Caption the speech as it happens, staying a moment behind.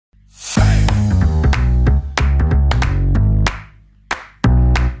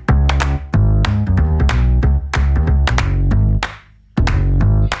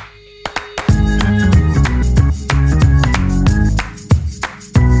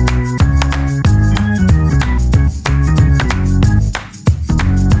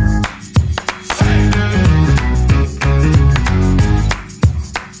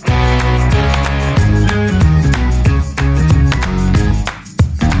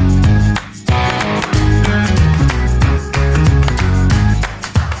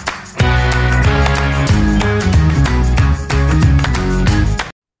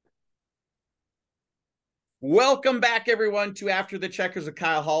Welcome back, everyone, to After the Checkers with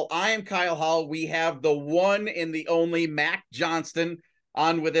Kyle Hall. I am Kyle Hall. We have the one and the only Mac Johnston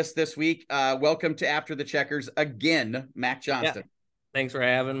on with us this week. Welcome to After the Checkers again, Mac Johnston. Yeah. Thanks for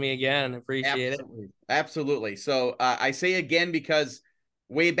having me again. Appreciate Absolutely. Absolutely. So I say again because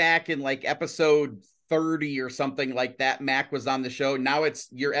way back in like episode 30 or something like that, Mac was on the show. Now it's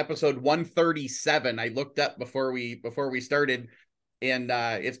your episode 137. I looked up before we started. And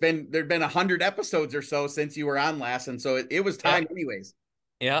there'd been 100 episodes or so since you were on last, and so it was it. time anyways.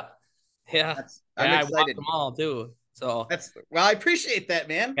 Yeah. Yeah. I'm I watched excited. them all too. So Well, I appreciate that,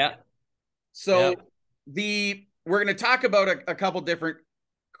 man. yeah. So Yeah. we're going to talk about a couple different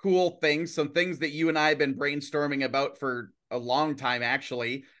cool things, some things that you and I have been brainstorming about for a long time,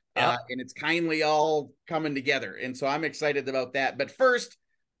 actually. Yeah. And it's kindly all coming together. And so I'm excited about that. But first,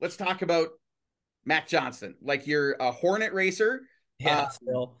 let's talk about Mac Johnston. Like, you're a Hornet racer. Yeah.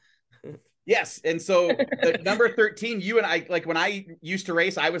 Still. Yes. And so the number 13, you and I, like when I used to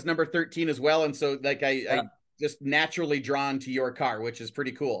race, I was number 13 as well. And so like I just naturally drawn to your car, which is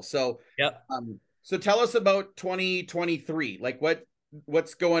pretty cool. So Yeah. So tell us about 2023. Like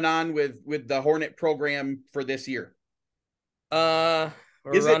what's going on with the Hornet program for this year? We're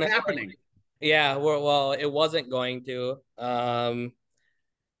Is it running. happening? Yeah. Well, it wasn't going to. I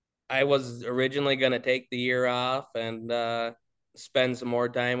was originally going to take the year off and spend some more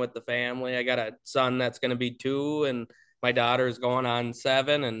time with the family. I got a son that's going to be 2, and my daughter is going on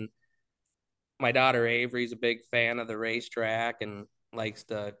 7. And my daughter Avery's a big fan of the racetrack and likes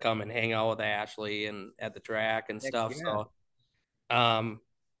to come and hang out with Ashley and at the track and Heck stuff. yeah. So,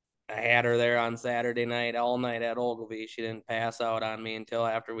 I had her there on Saturday night, all night at Ogilvy. She didn't pass out on me until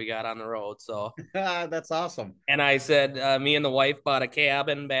after we got on the road. So, That's awesome. and I said, me and the wife bought a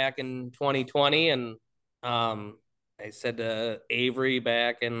cabin back in 2020. And I said to Avery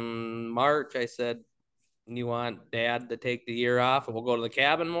back in March, I said, you want dad to take the year off and we'll go to the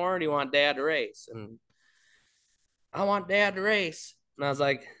cabin more? Or do you want dad to race? And I want dad to race. And I was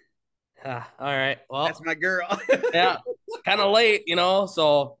like, all right, well, That's my girl. yeah, kind of late,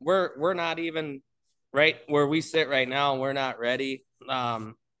 so we're not even right where we sit right now. We're not ready.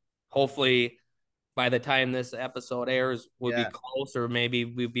 Hopefully by the time this episode airs, we'll be close, or maybe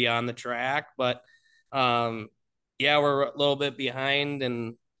we'll be on the track. But yeah, we're a little bit behind,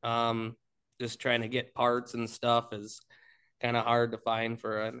 and just trying to get parts and stuff is kind of hard to find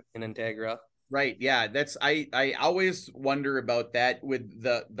for an Integra. Right. Yeah. I always wonder about that with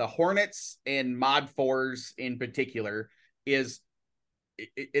the Hornets and Mod 4s in particular. It's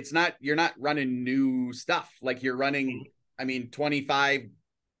not, you're not running new stuff. Like, you're running, I mean,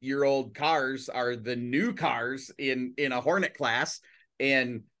 25-year-old cars are the new cars in a Hornet class,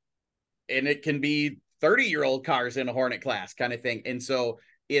 and it can be 30-year-old cars in a Hornet class kind of thing. And so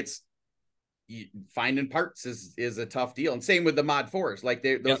it's, finding parts is a tough deal. And same with the Mod 4s. Like,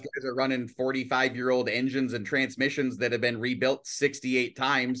 those guys are running 45-year-old engines and transmissions that have been rebuilt 68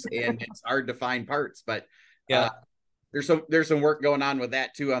 times, and it's hard to find parts. But there's some work going on with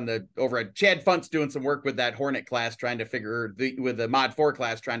that too, over at Chad Funt's doing some work with that Hornet class, trying to figure with the Mod 4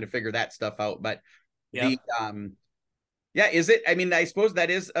 class, trying to figure that stuff out. But is it, I mean, I suppose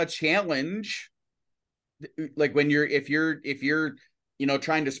that is a challenge. Like, when if you're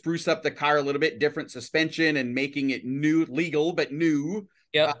trying to spruce up the car a little bit, different suspension and making it legal, but new.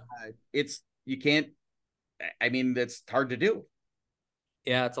 Yeah. You can't, I mean, that's hard to do.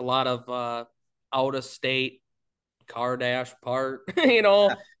 Yeah. It's a lot of out of state car dash part, trying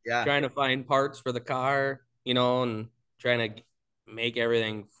to find parts for the car, and trying to make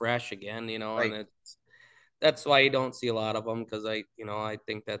everything fresh again, right. And that's why you don't see a lot of them. Cause I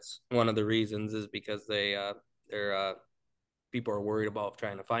think that's one of the reasons is because they're people are worried about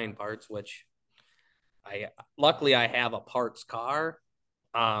trying to find parts, which luckily I have a parts car,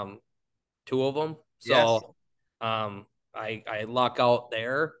 2 of them. So, I luck out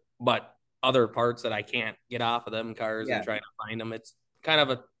there, but other parts that I can't get off of them cars and trying to find them, it's kind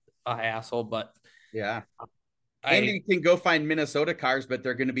of a hassle, but and you can go find Minnesota cars, but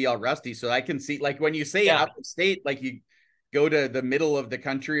they're going to be all rusty. So I can see, like, when you say out of state, like, you go to the middle of the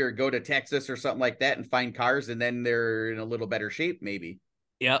country or go to Texas or something like that and find cars, and then they're in a little better shape, maybe.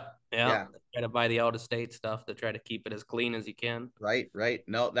 Yeah. Try to buy the out of state stuff to try to keep it as clean as you can. Right.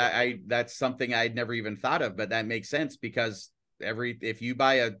 No, that's something I'd never even thought of, but that makes sense, because if you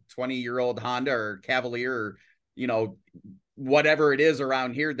buy a 20-year-old Honda or Cavalier, or whatever it is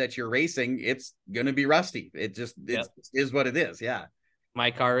around here that you're racing, it's gonna be rusty. It just is what it is. Yeah.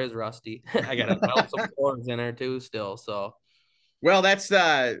 My car is rusty. I got to weld some cords in there too still. So, well, that's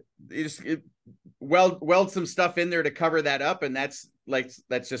weld some stuff in there to cover that up, and that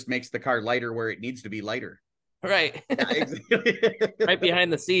just makes the car lighter where it needs to be lighter. Right. Yeah, exactly. Right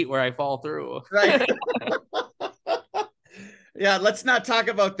behind the seat where I fall through. Right. Yeah, let's not talk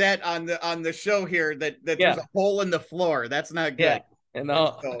about that on the show here that there's Yeah. a hole in the floor. That's not Yeah. good. And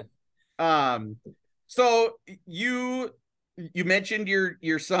So um so you mentioned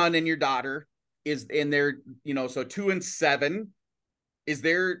your son and your daughter is in there, so 2 and 7. Is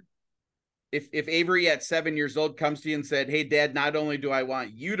there if Avery at 7 years old comes to you and said, "Hey, Dad, not only do I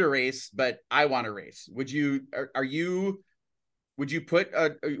want you to race, but I want to race," would you put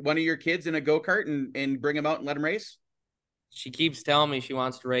one of your kids in a go-kart and bring them out and let them race? she keeps telling me she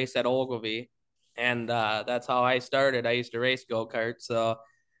wants to race at Ogilvy. And that's how I started. I used to race go-karts. So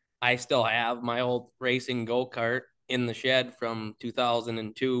I still have my old racing go-kart in the shed from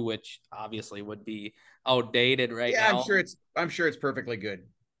 2002, which obviously would be outdated right Yeah, now. I'm sure it's perfectly good.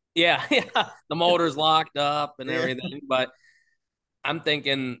 Yeah, yeah. The motor's locked up and Yeah. everything. But I'm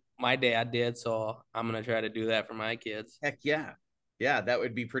thinking my dad did, so I'm gonna try to do that for my kids. Heck yeah. Yeah, that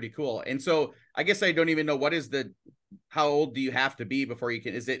would be pretty cool. And so I guess I don't even know how old do you have to be before you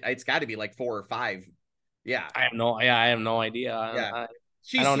can, it's got to be like 4 or 5. Yeah. I have no idea. Yeah. I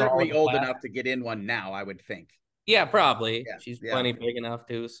She's don't know certainly the old class. enough to get in one now, I would think. Yeah, probably. Yeah. She's Yeah. plenty big enough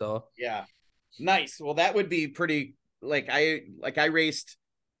too. So Yeah. Nice. Well, that would be pretty I raced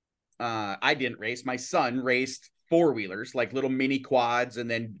I didn't race. My son raced four-wheelers, like little mini quads, and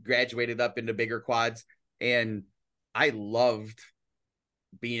then graduated up into bigger quads. And I loved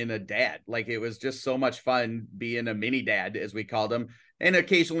being a dad. Like it was just so much fun being a mini dad, as we called him. And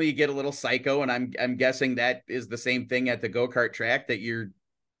occasionally you get a little psycho, and I'm guessing that is the same thing at the go-kart track, that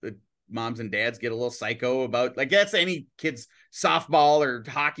the moms and dads get a little psycho about, like that's any kid's softball or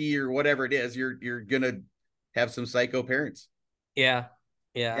hockey or whatever it is. You're gonna have some psycho parents. yeah,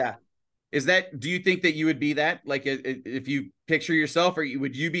 yeah. Yeah. Do you think that you would be that, like, if you picture yourself, or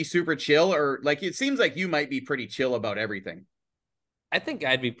would you be super chill, or like, it seems like you might be pretty chill about everything. I think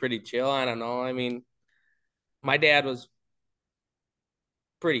I'd be pretty chill. I don't know. I mean, my dad was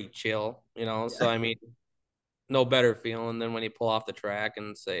pretty chill, So Yeah. I mean, no better feeling than when you pull off the track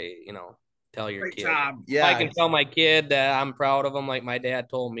and say, tell your Great kid. job. If I Yeah. can tell my kid that I'm proud of him, like my dad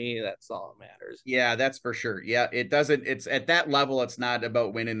told me, that's all that matters. Yeah, that's for sure. Yeah. It's at that level. It's not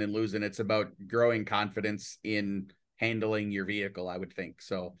about winning and losing. It's about growing confidence in handling your vehicle, I would think.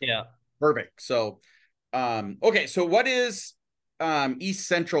 So Yeah. perfect. So, okay. So what is, East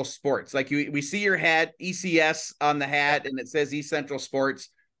Central Sports? Like, we see your hat, ECS on the hat, and it says East Central Sports.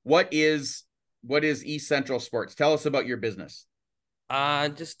 What is East Central Sports? Tell us about your business.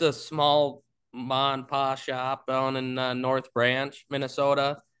 Just a small ma and pa shop down in North Branch,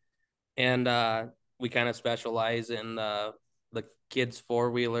 Minnesota, and we kind of specialize in the kids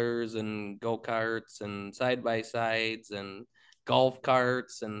four wheelers and go karts and side by sides and golf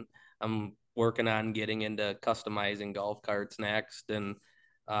carts, and I'm working on getting into customizing golf carts next. And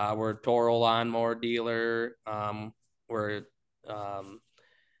we're a Toro lawnmower dealer. We're trying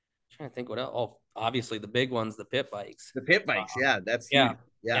to think what else. Oh, obviously the big ones, the pit bikes. The pit bikes. Yeah, that's Yeah, huge.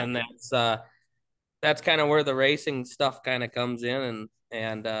 Yeah. and that's kind of where the racing stuff kind of comes in,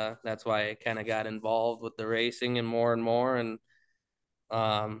 and that's why I kind of got involved with the racing and more. And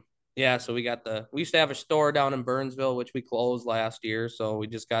yeah, so we used to have a store down in Burnsville, which we closed last year, so we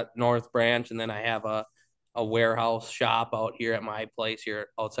just got North Branch, and then I have a warehouse shop out here at my place here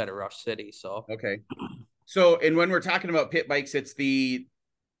outside of Rush City. So Okay. So, and when we're talking about pit bikes, it's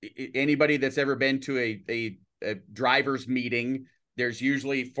anybody that's ever been to a driver's meeting, there's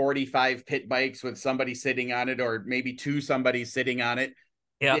usually 45 pit bikes with somebody sitting on it, or maybe somebody sitting on it.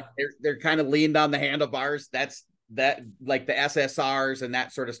 yeah, They're kind of leaned on the handlebars. That like the SSRs and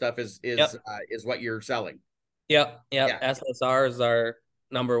that sort of stuff yep, is what you're selling. yep, yep. Yeah. SSR is our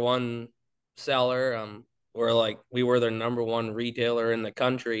number one seller. We were their number one retailer in the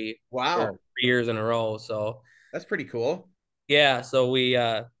country for Wow. 3 years in a row. So That's pretty cool. yeah, so we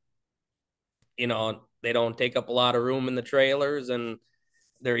they don't take up a lot of room in the trailers, and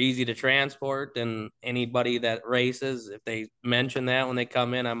they're easy to transport. And anybody that races, if they mention that when they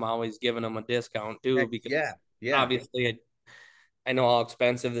come in, I'm always giving them a discount too, Heck because yeah. Yeah. obviously I know how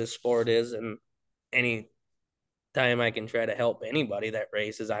expensive this sport is, and any time I can try to help anybody that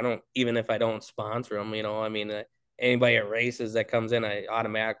races, I don't, even if I don't sponsor them, I mean, anybody that races that comes in,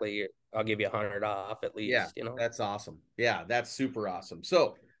 I'll give you 100 off at Yeah. least. That's awesome. Yeah. That's super awesome.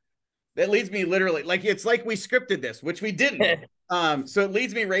 So that leads me literally, like, it's like we scripted this, which we didn't. So it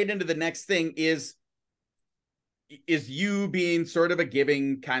leads me right into the next thing is you being sort of a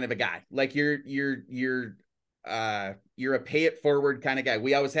giving kind of a guy. Like you're a pay it forward kind of guy.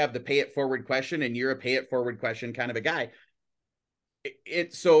 We always have the pay it forward question, and you're a pay it forward question kind of a guy.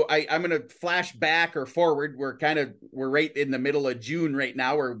 So I'm going to flash back or forward. We're right in the middle of June right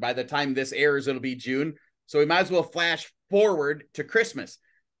now, or by the time this airs, it'll be June. So we might as well flash forward to Christmas.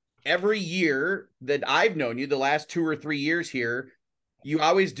 Every year that I've known you, the last 2 or 3 years here, you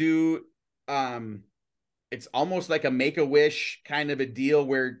always do, it's almost like a make-a-wish kind of a deal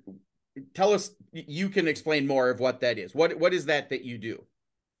where, tell us, you can explain more of what that is. What is that you do?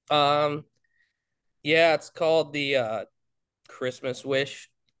 Um, yeah, it's called the Christmas Wish.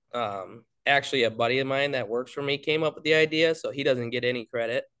 Actually, a buddy of mine that works for me came up with the idea, so he doesn't get any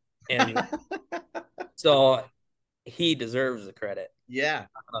credit, and so he deserves the credit. Yeah.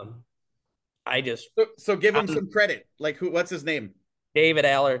 Um, I just So give him I'm some credit. Like what's his name? David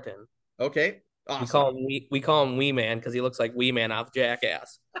Allerton. Okay. We Awesome. call him we call him Wee Man because he looks like Wee Man off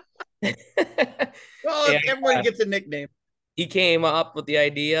Jackass. Well, And everybody gets a nickname. he came up with the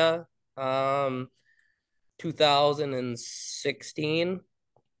idea 2016,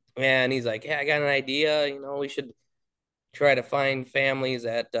 and he's like, "Yeah, I got an idea. We should try to find families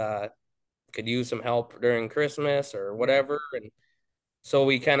that could use some help during Christmas or Yeah. whatever." And so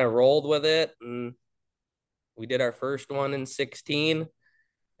we kind of rolled with it, and we did our first one in 16,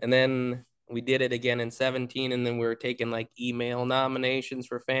 and then we did it again in 17, and then we were taking like email nominations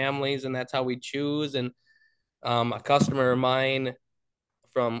for families, and that's how we choose. And a customer of mine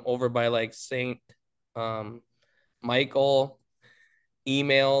from over by like St. Um, Michael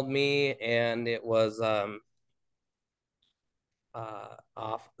emailed me, and it was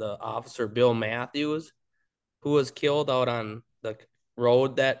off the officer Bill Matthews, who was killed out on the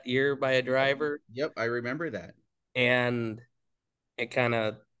road that year by a driver. Yep, I remember that. And it kind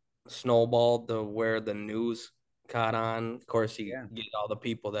of snowballed to where the news caught on. Of course, you Yeah. get all the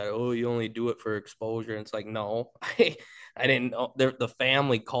people that, oh, you only do it for exposure. And it's like, no, I didn't know. The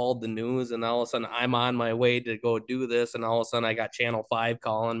family called the news, and all of a sudden I'm on my way to go do this. And all of a sudden I got Channel 5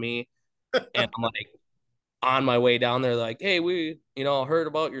 calling me. And I'm like, on my way down there, like, hey, we, heard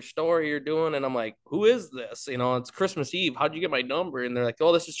about your story you're doing. And I'm like, who is this? It's Christmas Eve. How'd you get my number? And they're like,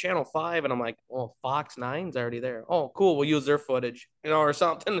 oh, this is Channel 5. And I'm like, well, Fox 9's already there. Oh, cool. We'll use their footage, or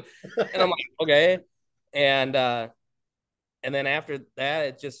something. And I'm like, okay. And then after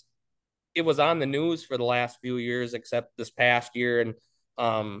that, it was on the news for the last few years, except this past year. And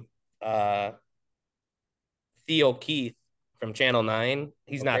um, uh, Theo Keith from Channel 9,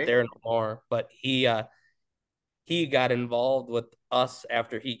 he's not Okay. there no more, but he got involved with us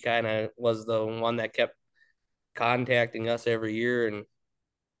after he kind of was the one that kept contacting us every year, and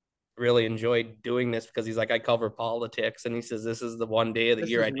really enjoyed doing this because he's like, I cover politics, and he says this is the one day of the This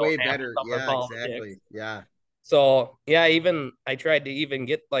year is I don't way have to better. cover Yeah, politics. exactly. Yeah. So yeah, even I tried to even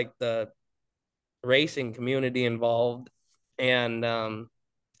get like the racing community involved, and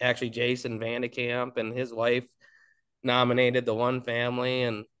actually Jason Vandekamp and his wife nominated the one family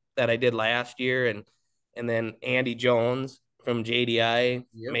and that I did last year, and then Andy Jones from JDI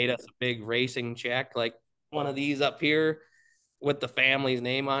Yep. made us a big racing check, like one of these up here with the family's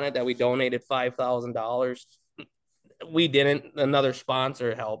name on it, that we donated $5,000. We didn't. Another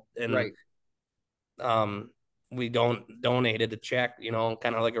sponsor helped, and Right. um, we don't donated a check,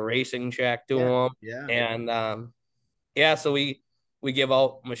 kind of like a racing check to Yeah. them, Yeah. and yeah, so we give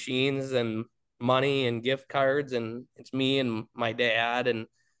out machines and money and gift cards, and it's me and my dad and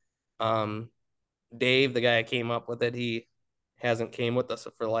um Dave, the guy I came up with it. He hasn't came with us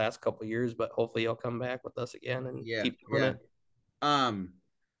for the last couple of years, but hopefully he'll come back with us again and Yeah. keep doing Yeah. it. Um,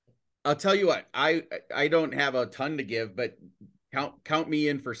 I'll tell you what, I don't have a ton to give, but count me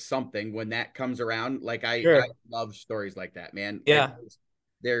in for something when that comes around. Like I Sure. love stories like that, man. Yeah.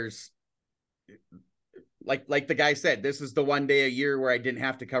 There's like the guy said, this is the one day a year where I didn't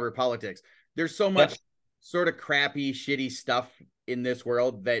have to cover politics. There's so Yeah. much sort of crappy, shitty stuff in this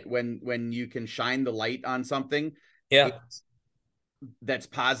world that when you can shine the light on something, Yeah. it's that's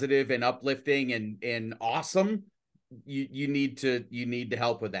positive and uplifting and awesome, you need to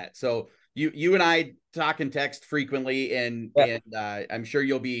help with that. So you and I talk and text frequently, Yeah. and I'm sure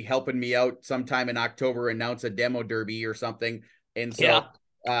you'll be helping me out sometime in October, announce a demo derby or something. And so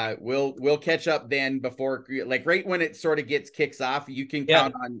Yeah. we'll catch up then, before, like, right when it sort of kicks off. You can Yeah.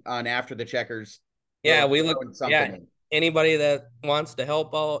 count on After the Checkers Yeah. We look, throwing something yeah. in. Anybody that wants to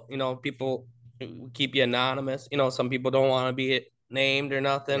help out, people keep you anonymous. Some people don't want to be named or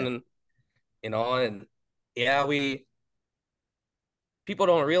nothing. Yeah. And yeah, people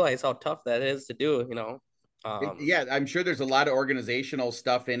don't realize how tough that is to do. Yeah, I'm sure there's a lot of organizational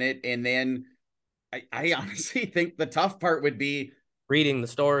stuff in it. And then I honestly think the tough part would be reading the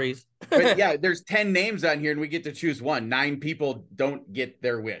stories. But yeah, there's 10 names on here and we get to choose one. 9 people don't get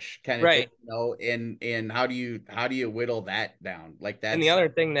their wish kind of Right. thing, you know, and how do you whittle that down? Like And the that's other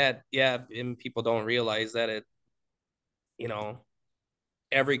thing that, yeah, and people don't realize that it, you know,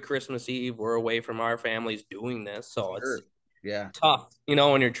 every Christmas Eve we're away from our families doing this. So it's sure. Yeah. tough, you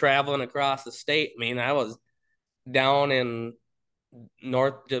know, when you're traveling across the state. I mean, I was down in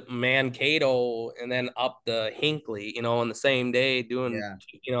North Mankato and then up the Hinkley, you know, on the same day doing, Yeah.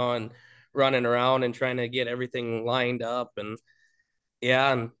 you know, and running around and trying to get everything lined up. And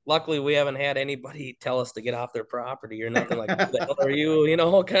yeah, and luckily we haven't had anybody tell us to get off their property or nothing like, who the hell are you, you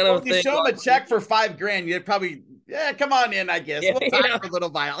know, kind Well, of if you thing. show them a check for $5,000, you'd probably, yeah, come on in, I guess. Yeah, We'll talk yeah, for a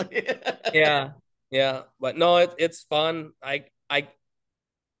little while. yeah, yeah. But no, it's fun. I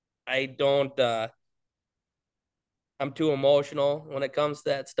don't I'm too emotional when it comes to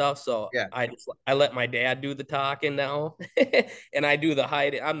that stuff. So Yeah. I let my dad do the talking now. And I do the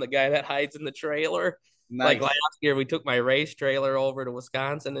hiding. I'm the guy that hides in the trailer. Like Nice. last year we took my race trailer over to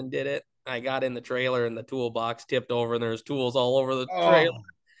Wisconsin and did it. I got in the trailer and the toolbox tipped over and there's tools all over the trailer.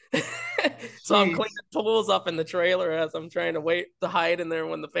 Oh, So I'm cleaning jeez. tools up in the trailer as I'm trying to wait to hide in there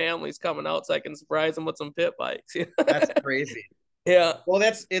when the family's coming out so I can surprise them with some pit bikes. That's crazy. Yeah. Well,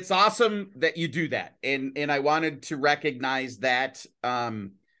 it's awesome that you do that. And I wanted to recognize that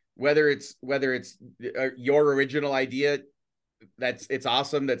whether it's your original idea, it's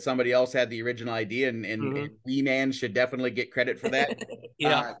awesome that somebody else had the original idea and we man should definitely get credit for that.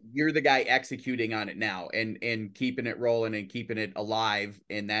 Yeah. You're the guy executing on it now and keeping it rolling and keeping it alive.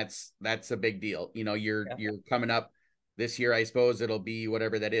 And that's a big deal. You know, you're coming up this year, I suppose it'll be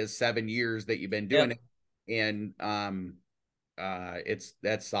whatever that is, 7 years that you've been doing it. And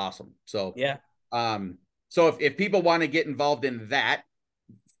that's awesome. So Yeah. so if people want to get involved in that,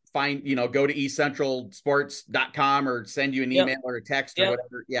 go to ecentralsports.com or send you an email or a text or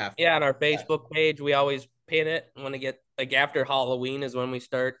whatever. Yeah. Yeah. On our Facebook page, we always pin it when it get like after Halloween is when we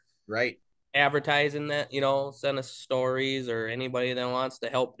start right advertising that, you know, send us stories or anybody that wants to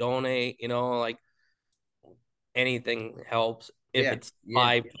help donate, you know, like anything helps. If it's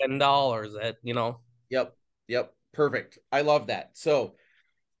 $5, $10 that, you know. Yep. Perfect. I love that. So,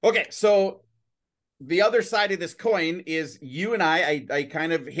 okay. So the other side of this coin is you and I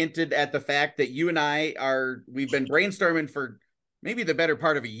kind of hinted at the fact that you and we've been brainstorming for maybe the better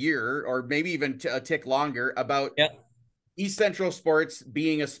part of a year or maybe even a tick longer about East Central Sports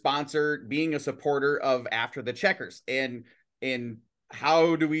being a sponsor, being a supporter of After the Checkers. And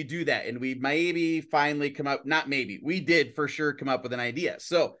how do we do that? And we maybe finally we did for sure come up with an idea.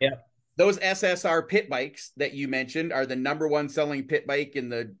 So those SSR pit bikes that you mentioned are the #1 selling pit bike in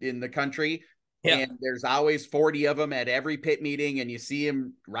the country. And there's always 40 of them at every pit meeting, and you see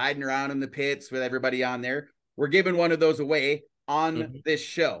them riding around in the pits with everybody on there. We're giving one of those away on this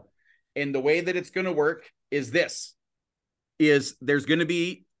show. And the way that it's going to work is there's going to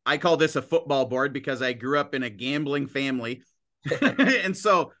be, I call this a football board because I grew up in a gambling family. And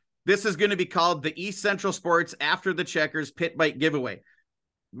so this is going to be called the East Central Sports After the Checkers Pit Bike Giveaway.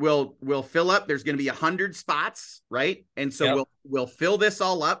 We'll fill up. There's going to be 100 spots, right? And so we'll fill this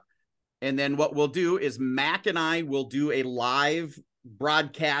all up. And then what we'll do is Mac and I will do a live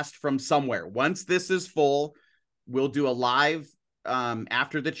broadcast from somewhere. Once this is full, we'll do a live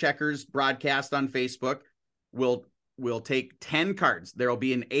After the Checkers broadcast on Facebook. We'll take 10 cards. There'll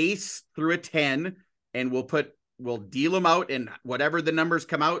be an ace through a 10, and we'll deal them out, and whatever the numbers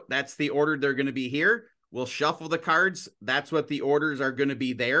come out, that's the order they're going to be here. We'll shuffle the cards. That's what the orders are going to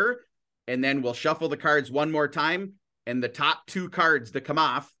be there. And then we'll shuffle the cards one more time, and the top 2 cards that come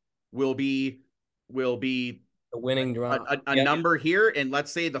off will be the winning draw, a number here. And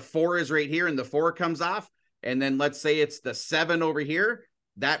let's say the 4 is right here and the 4 comes off. And then let's say it's the 7 over here.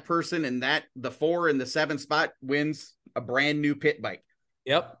 That person and the 4 and the 7 spot wins a brand new pit bike.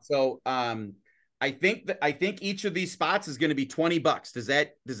 Yep. So, I think each of these spots is going to be $20. Does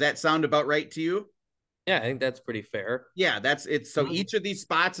that sound about right to you? Yeah, I think that's pretty fair. Yeah, that's it. So each of these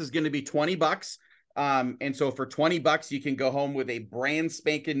spots is going to be $20. And so for $20, you can go home with a brand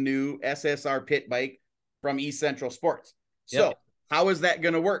spanking new SSR pit bike from East Central Sports. So how is that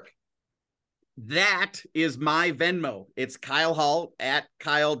going to work? That is my Venmo. It's Kyle Hall at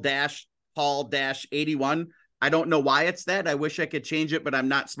Kyle-Hall-81. I don't know why it's that. I wish I could change it, but I'm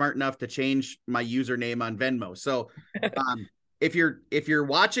not smart enough to change my username on Venmo. So if you're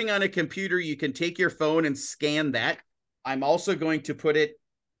watching on a computer, you can take your phone and scan that. I'm also going to put it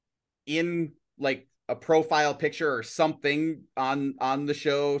in like a profile picture or something on the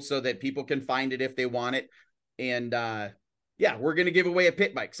show so that people can find it if they want it. And we're going to give away a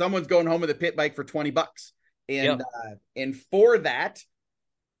pit bike. Someone's going home with a pit bike for $20. And and for that,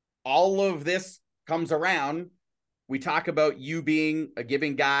 all of this comes around. We talk about you being a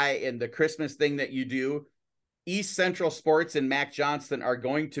giving guy and the Christmas thing that you do. East Central Sports and Mac Johnston are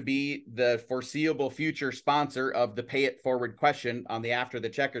going to be the foreseeable future sponsor of the Pay It Forward question on the After the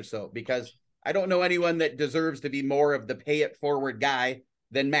Checkers show, because I don't know anyone that deserves to be more of the Pay It Forward guy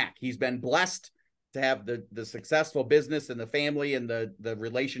than Mac. He's been blessed to have the successful business and the family and the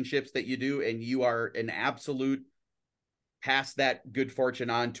relationships that you do, and you are an absolute pass that good fortune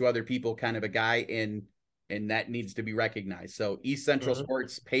on to other people kind of a guy, and that needs to be recognized. So East Central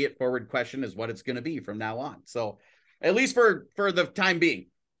Sports Pay It Forward question is what it's going to be from now on. So at least for the time being.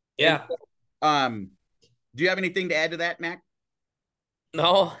 Yeah. And, do you have anything to add to that, Mac?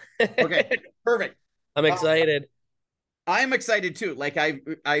 No. Okay, perfect. I'm excited. I'm excited too. Like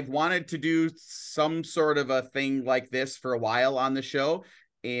I've wanted to do some sort of a thing like this for a while on the show,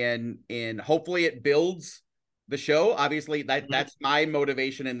 and hopefully it builds the show. Obviously that's my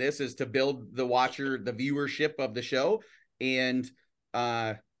motivation in this, is to build the viewership of the show, and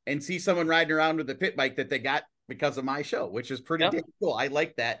see someone riding around with a pit bike that they got because of my show, which is pretty damn cool. I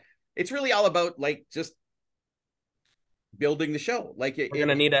like that. It's really all about like just building the show. Like we're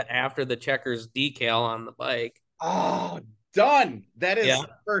gonna need an After the Checkers decal on the bike. Oh, done. That is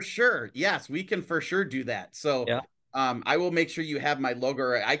for sure. Yes, we can for sure do that. So I will make sure you have my logo,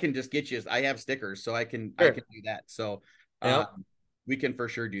 or I can just get you. I have stickers, so I can do that. So we can for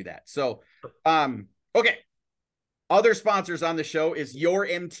sure do that. So okay. Other sponsors on the show is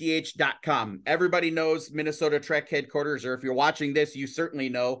yourmth.com. Everybody knows Minnesota Trek headquarters, or if you're watching this, you certainly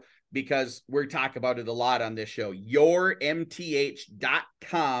know, because we talk about it a lot on this show. Yourmth.com.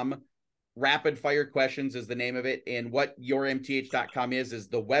 Rapid Fire Questions is the name of it. And what yourmth.com is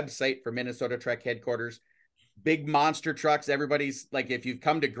the website for Minnesota Trek headquarters. Big monster trucks. Everybody's like, if you've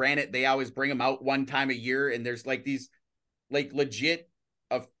come to Granite, they always bring them out one time a year. And there's like these, like legit,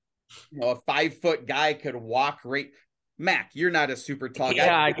 a 5-foot guy could walk right. Mac, you're not a super tall guy.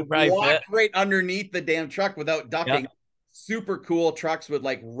 Yeah, I could probably walk right underneath the damn truck without ducking. Yep. Super cool trucks with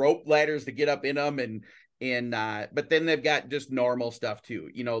like rope ladders to get up in them. And but then they've got just normal stuff too.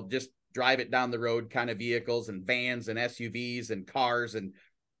 Just drive it down the road kind of vehicles and vans and SUVs and cars. And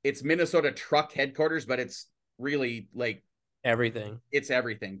it's Minnesota Truck headquarters, but it's really like everything. It's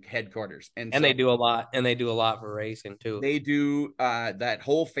everything headquarters. And so, they do a lot, and they do a lot for racing too. They do. That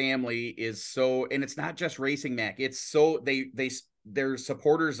whole family is so, and it's not just racing, Mac. It's so they're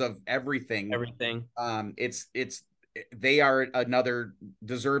supporters of everything. They are another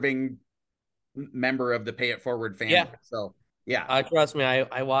deserving member of the Pay It Forward family. Yeah. So yeah, trust me,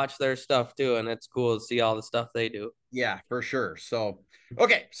 I watch their stuff too, and it's cool to see all the stuff they do. Yeah, for sure. So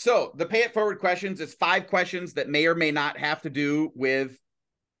okay, so the Pay It Forward questions is 5 questions that may or may not have to do with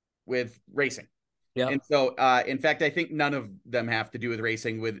racing. Yeah. And so in fact, I think none of them have to do with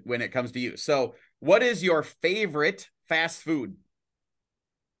racing when it comes to you. So what is your favorite fast food?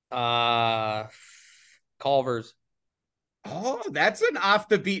 Culver's. Oh, that's an off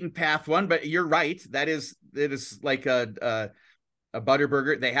the beaten path one, but you're right. It is like a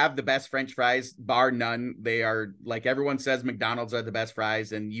Butterburger. They have the best French fries, bar none. They are, like everyone says, McDonald's are the best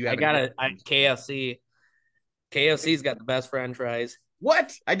fries, and you have KFC. KFC's got the best French fries.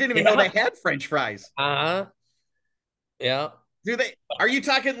 What? I didn't even know they had French fries. Yeah. Do they? Are you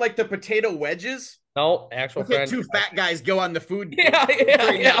talking like the potato wedges? No, actual French. 2 fat guys go on the food. Yeah.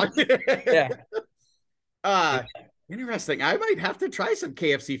 Interesting. I might have to try some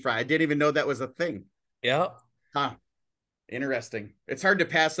KFC fry. I didn't even know that was a thing. Yeah. Huh. Interesting. It's hard to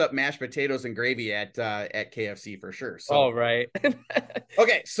pass up mashed potatoes and gravy at KFC for sure. So, right.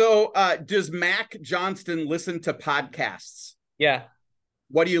 Okay. So, does Mac Johnston listen to podcasts? Yeah.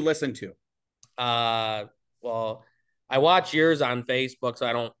 What do you listen to? Well, I watch yours on Facebook, so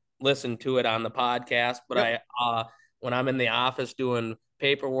I don't listen to it on the podcast. But yep. When I'm in the office doing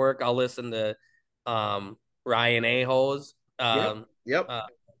paperwork, I'll listen to Ryan Aho's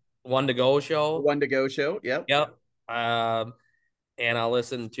One to Go show. Yep. And I'll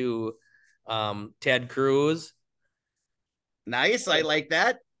listen to Ted Cruz. Nice. I like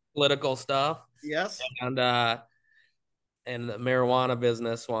that. Political stuff. Yes. And the marijuana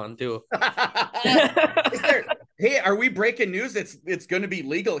business one too. Hey, are we breaking news? It's going to be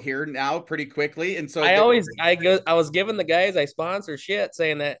legal here now pretty quickly. And so I was giving the guys I sponsor shit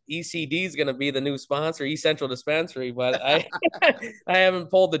saying that ECD is going to be the new sponsor, East Central Dispensary, but I haven't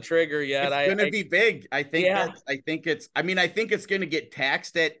pulled the trigger yet. It's going to be big. I think it's going to get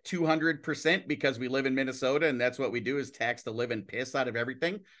taxed at 200% because we live in Minnesota, and that's what we do, is tax the living piss out of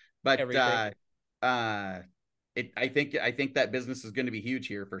everything. But everything. I think that business is going to be huge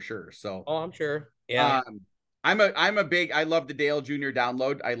here for sure. So, I'm sure. Yeah. I love the Dale Jr.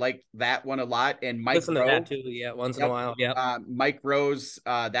 download. I like that one a lot. And Mike Listen to Rowe. that too. Yeah, once in a Yep. while. Yep. Mike Rowe's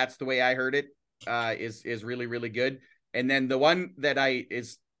That's the Way I Heard It is really, really good. And then the one that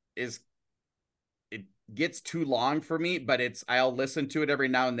is it gets too long for me, but I'll listen to it every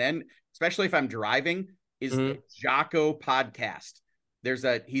now and then, especially if I'm driving, is the Jocko podcast.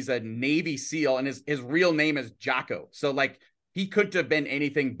 He's a Navy SEAL, and his real name is Jocko. So like he couldn't have been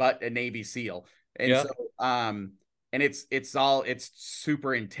anything but a Navy SEAL. And Yep. so and it's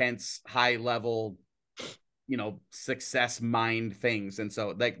super intense, high level, success mind things. And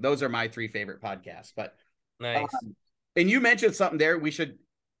so like those are my three favorite podcasts. But Nice. and you mentioned something there.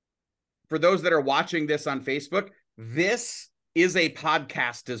 For those that are watching this on Facebook, this is a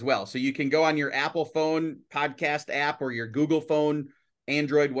podcast as well. So you can go on your Apple phone podcast app or your Google phone,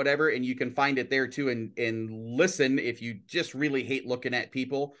 Android, whatever, and you can find it there too and listen if you just really hate looking at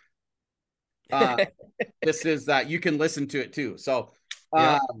people. This is you can listen to it too. So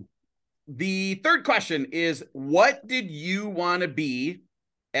Yeah. The third question is, what did you want to be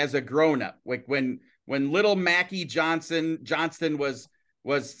as a grown-up? Like when little Mackie Johnston was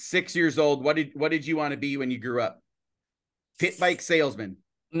 6 years old, what did you want to be when you grew up? Pit bike salesman.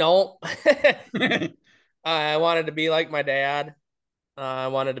 No. I wanted to be like my dad. I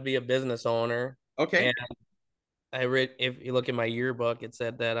wanted to be a business owner. Okay. And if you look at my yearbook, it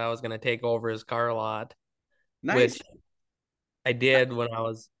said that I was going to take over his car lot. Nice. Which I did when I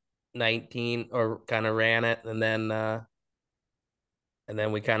was 19, or kind of ran it, and then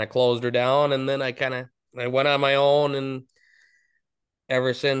we kind of closed her down, and then I went on my own, and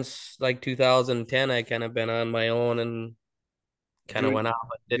ever since like 2010 I kind of been on my own and kind of went out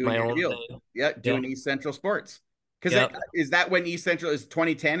and did doing my your own deal. thing. Yeah, doing East Central Sports. Because Yep. Is that when East Central is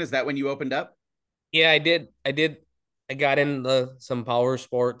 2010? Is that when you opened up? Yeah, I did. I got into some power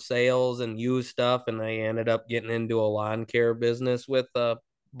sport sales and used stuff, and I ended up getting into a lawn care business with a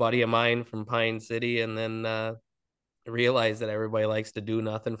buddy of mine from Pine City, and then realized that everybody likes to do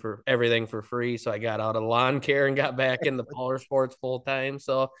everything for free. So I got out of lawn care and got back into power sports full time.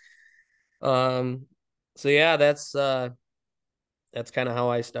 Um, so yeah, that's kind of how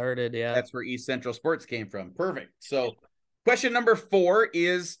I started. Yeah. That's where East Central Sports came from. Perfect. So question number 4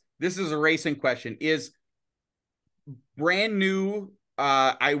 is, this is a racing question, is brand new.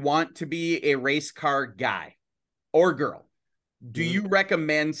 I want to be a race car guy or girl. Do you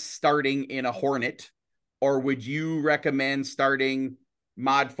recommend starting in a Hornet, or would you recommend starting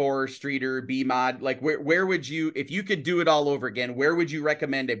Mod 4, Streeter, B Mod? Like where would you, if you could do it all over again, where would you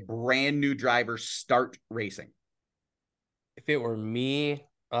recommend a brand new driver start racing? If it were me,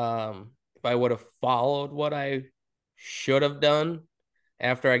 if I would have followed what I should have done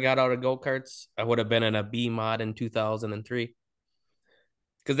after I got out of go-karts, I would have been in a B mod in 2003.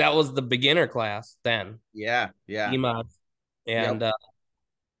 Because that was the beginner class then. Yeah. B mod. And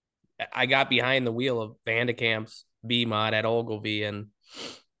I got behind the wheel of Vandekamp's B mod at Ogilvy, and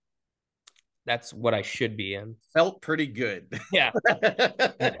that's what I should be in. Felt pretty good. Yeah.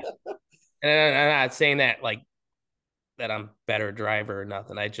 And I'm not saying that like that I'm better driver or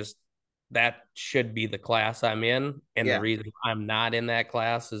nothing. That should be the class I'm in. And the reason I'm not in that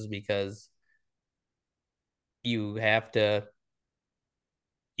class is because you have to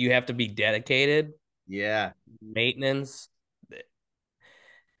be dedicated. Yeah. Maintenance.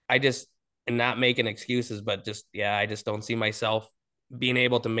 And not making excuses, but I just don't see myself being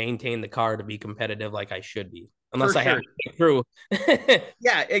able to maintain the car to be competitive like I should be, unless I have to get through.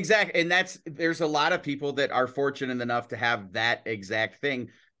 Yeah, exactly. And there's a lot of people that are fortunate enough to have that exact thing.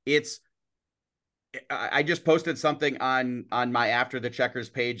 I just posted something on my After the Checkers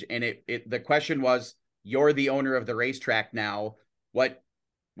page, and the question was, you're the owner of the racetrack now.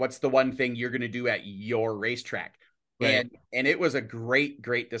 What's the one thing you're going to do at your racetrack? Right. And it was a great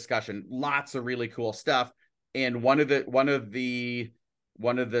discussion. Lots of really cool stuff. And one of the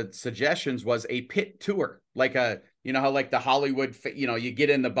suggestions was a pit tour, like how like the Hollywood, you get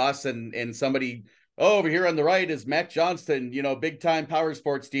in the bus and somebody, over here on the right is Matt Johnston, big time power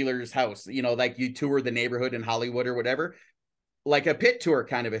sports dealer's house, like you tour the neighborhood in Hollywood or whatever, like a pit tour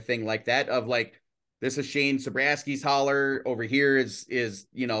kind of a thing like that, of like, this is Shane Sobraski's hauler, over here is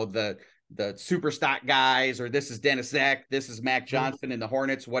the super stock guys, or this is Dennis Zach, this is Mac Johnston and the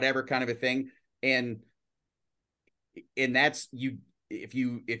Hornets, whatever kind of a thing. And that's if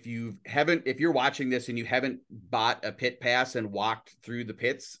you're watching this and you haven't bought a pit pass and walked through the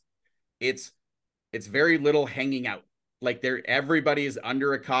pits, it's very little hanging out. Like everybody is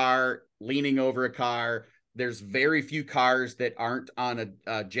under a car, leaning over a car. There's very few cars that aren't on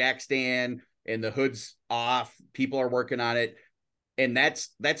a jack stand and the hood's off. People are working on it. And that's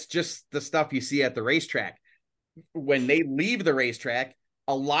just the stuff you see at the racetrack. when they leave the racetrack,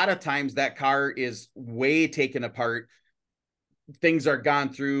 a lot of times that car is way taken apart. Things are gone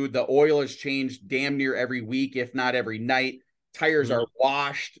through. The oil is changed damn near every week, if not every night. Tires are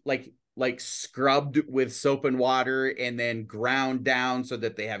washed, like scrubbed with soap and water and then ground down so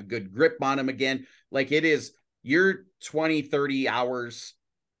that they have good grip on them again. Like it is, you're 20, 30 hours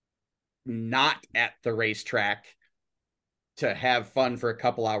not at the racetrack to have fun for a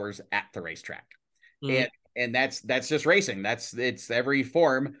couple hours at the racetrack. And that's just racing. It's every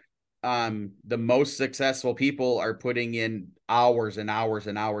form. The most successful people are putting in hours and hours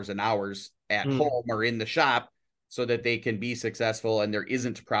and hours and hours at home or in the shop so that they can be successful and there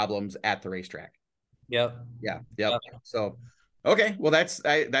isn't problems at the racetrack. Yep. Yep. So, okay. Well,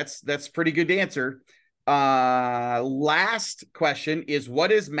 that's pretty good answer. Last question is,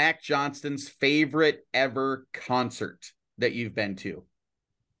 what is Mac Johnston's favorite ever concert that you've been to?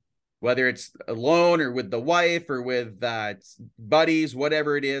 Whether it's alone or with the wife or with buddies,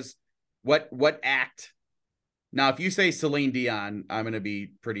 whatever it is, what act? Now, if you say Celine Dion, I'm going to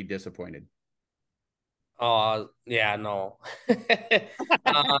be pretty disappointed. Oh, yeah, no.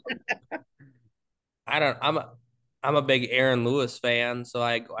 I don't. I'm a big Aaron Lewis fan, so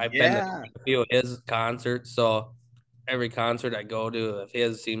I've been to a few of his concerts. So every concert I go to of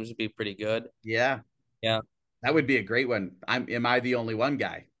his seems to be pretty good. Yeah. That would be a great one. Am I the only one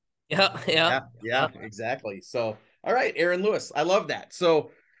guy? Yeah, exactly. So, all right, Aaron Lewis. I love that.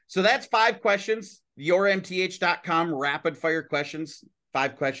 So that's 5 questions. YourMTH.com rapid fire questions.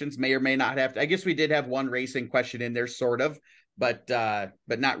 5 questions, may or may not have to. I guess we did have one racing question in there, sort of, but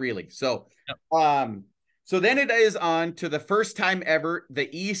not really. So, so then it is on to the first time ever, the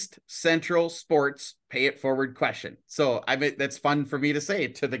East Central Sports Pay It Forward question. So that's fun for me to say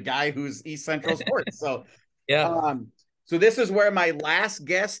to the guy who's East Central Sports. So, so this is where my last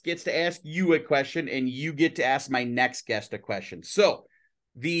guest gets to ask you a question and you get to ask my next guest a question. So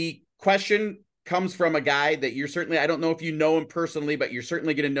the question comes from a guy that you're certainly, I don't know if you know him personally, but you're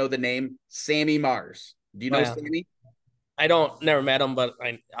certainly going to know the name, Sammy Mars. Do you know Sammy? I never met him, but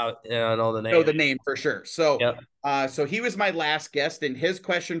I know the name. Know the name for sure. So, so he was my last guest, and his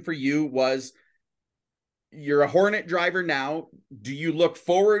question for you was, you're a Hornet driver now. Do you look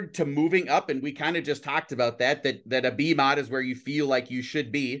forward to moving up? And we kind of just talked about that a B mod is where you feel like you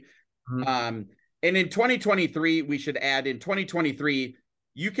should be. And in 2023, we should add in 2023,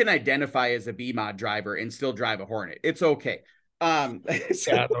 you can identify as a B mod driver and still drive a Hornet. It's okay. And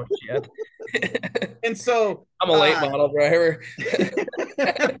so I'm a late model driver.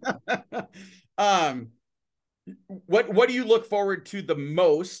 What do you look forward to the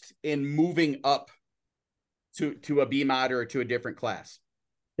most in moving up to a B mod or to a different class?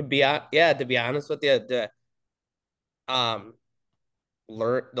 To be honest with you,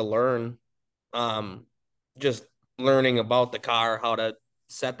 learn just learning about the car, how to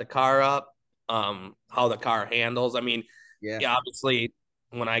set the car up, how the car handles. I mean, obviously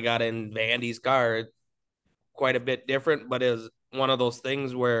when I got in Vandy's car, quite a bit different, but it was one of those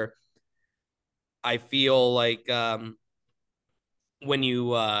things where I feel like when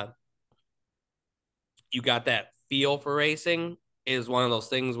you got that feel for racing, is one of those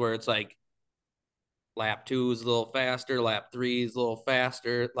things where it's like lap 2 is a little faster, lap 3 is a little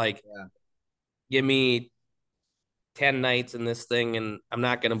faster. Like, give me 10 nights in this thing and I'm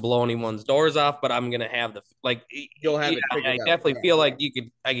not going to blow anyone's doors off, but I'm going to have you'll have it figured I out. definitely feel like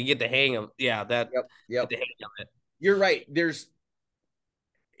I could get the hang of get the hang of it. You're right. There's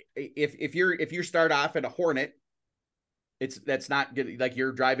if you start off at a Hornet, that's not good. Like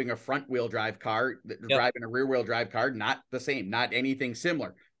you're driving a front wheel drive car, driving a rear wheel drive car, not the same, not anything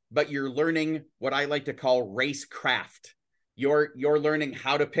similar, but you're learning what I like to call race craft. You're learning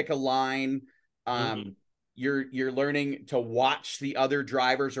how to pick a line. You're learning to watch the other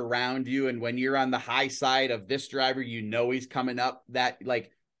drivers around you. And when you're on the high side of this driver, you know, he's coming up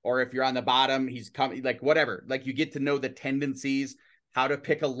or if you're on the bottom, he's coming, like whatever, like you get to know the tendencies, how to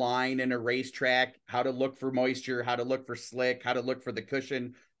pick a line in a racetrack, how to look for moisture, how to look for slick, how to look for the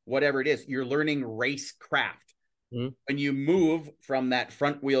cushion, whatever it is. You're learning race craft. When you move from that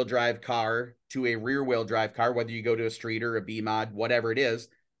front wheel drive car to a rear wheel drive car, whether you go to a streeter, a B mod, whatever it is,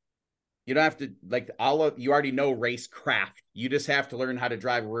 you don't have to you already know race craft. You just have to learn how to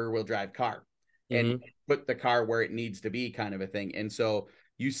drive a rear wheel drive car and put the car where it needs to be, kind of a thing. And so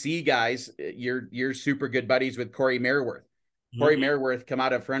you see guys, you're super good buddies with Corey Merriworth. Corey Merriworth come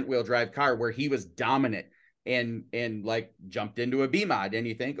out of front wheel drive car where he was dominant and like jumped into a B mod, and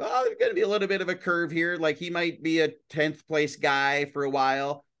you think, oh, there's going to be a little bit of a curve here. Like he might be a 10th place guy for a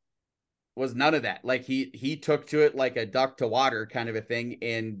while. Was none of that. Like he took to it like a duck to water kind of a thing.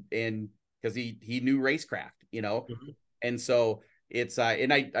 And because he knew racecraft, you know? Mhm. And so it's,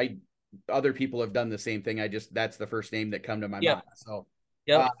 and I, other people have done the same thing. That's the first name that come to my Yep. mind. So,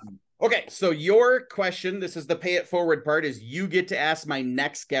 Yep. okay. So your question, this is the pay it forward part, is you get to ask my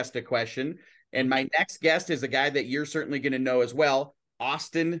next guest a question. And Mhm. my next guest is a guy that you're certainly going to know as well,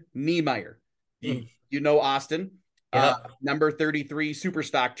 Austin Niemeyer. You know Austin, Yep. number 33 super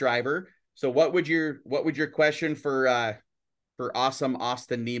stock driver. So what would your question for awesome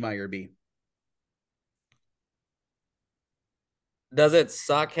Austin Niemeyer be? Does it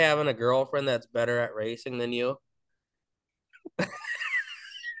suck having a girlfriend that's better at racing than you?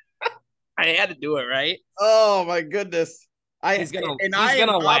 I had to do it, right? Oh my goodness. I He's gonna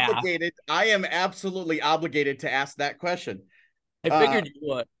laugh. I am absolutely obligated to ask that question. I Uh figured you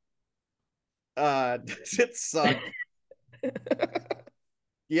would. does it suck?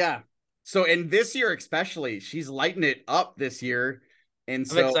 Yeah. So and this year especially, she's lighting it up this year. And I'm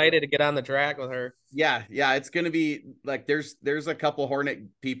so excited to get on the track with her. yeah, it's gonna be like there's a couple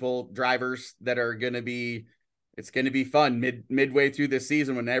Hornet people, drivers that are gonna be it's gonna be fun midway through this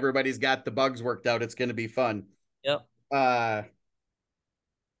season when everybody's got the bugs worked out. It's gonna be fun. Yep. Uh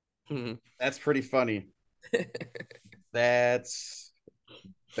that's pretty funny. That's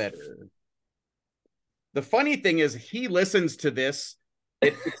better. The funny thing is he listens to this.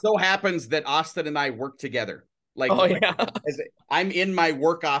 It so happens that Austin and I work together. Oh yeah. As I'm in my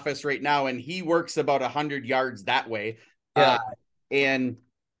work office right now, and he works about 100 yards that way. Yeah. And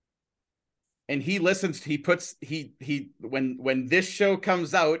he listens. He puts when this show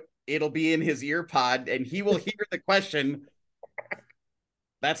comes out, it'll be in his ear pod, and he will hear the question.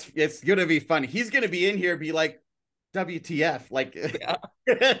 It's gonna be funny. He's gonna be in here, be like, "WTF?" Like, Yeah.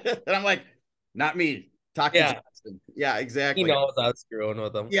 and I'm like, "Not me. Talk to Yeah. Johnston." Yeah, He exactly. knows I was screwing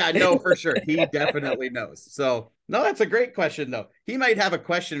with him. Yeah, no, for sure. He definitely knows. So, no, that's a great question, though. He might have a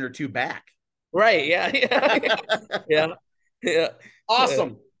question or two back. Right. Yeah. Yeah. Yeah. Yeah.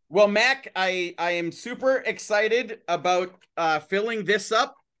 Awesome. Well, Mac, I am super excited about filling this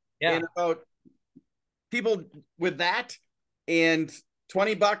up Yeah. and about people with that, and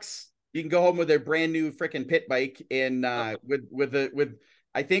 $20 you can go home with a brand new freaking pit bike. And with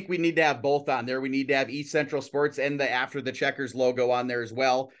I think we need to have both on there. We need to have East Central Sports and the After the Checkers logo on there as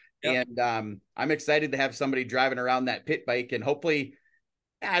well. Yep. And I'm excited to have somebody driving around that pit bike, and hopefully,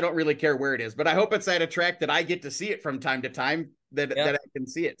 I don't really care where it is, but I hope it's at a track that I get to see it from time to time, that Yep. I can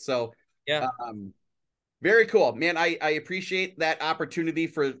see it. So Yeah. very cool, man. I appreciate that opportunity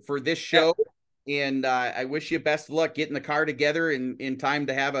for this Yeah. show. And I wish you best of luck getting the car together in time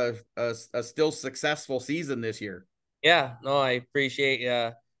to have a still successful season this year. Yeah. No, I appreciate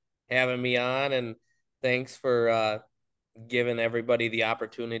you having me on, and thanks for giving everybody the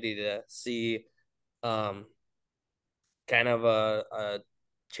opportunity to see um, kind of a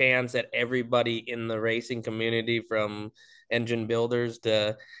chance at everybody in the racing community, from engine builders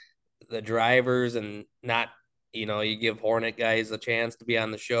to the drivers, and not, you give Hornet guys a chance to be on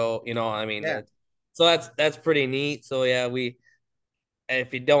the show. I mean, Yeah, so that's pretty neat. So yeah,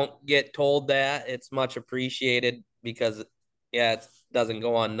 if you don't get told that, it's much appreciated, because yeah, it doesn't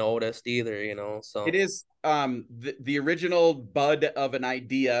go unnoticed either. it So is. The original bud of an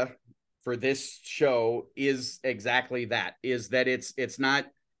idea for this show is exactly that. Is that it's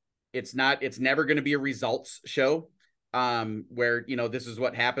never going to be a results show, where this is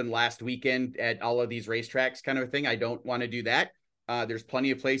what happened last weekend at all of these racetracks kind of a thing. I don't want to do that. There's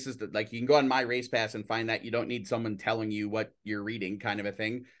plenty of places that, like, you can go on my race pass and find that. You don't need someone telling you what you're reading kind of a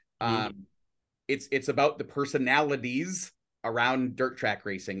thing. It's about the personalities around dirt track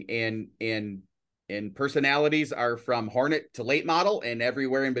racing, and personalities are from Hornet to late model and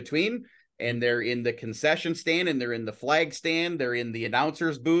everywhere in between. And they're in the concession stand, and they're in the flag stand, they're in the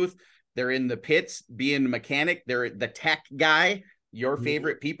announcer's booth, they're in the pits being a mechanic, they're the tech guy, your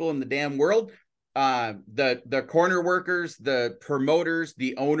favorite people in the damn world. The corner workers, the promoters,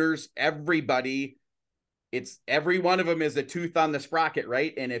 the owners, everybody. It's every one of them is a tooth on the sprocket,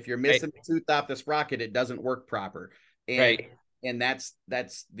 right? And if you're missing right, a tooth off the sprocket, it doesn't work proper. And right.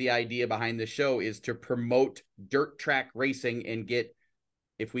 that's the idea behind the show, is to promote dirt track racing and get,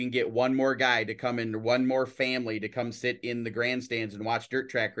 if we can get one more guy to come in, one more family to come sit in the grandstands and watch dirt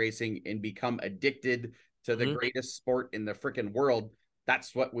track racing and become addicted to the greatest sport in the freaking world,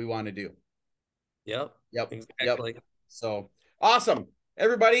 that's what we want to do. Yep. Yep. Yep. Exactly. So awesome.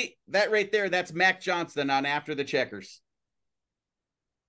 Everybody, that right there, that's Mac Johnston on After the Checkers.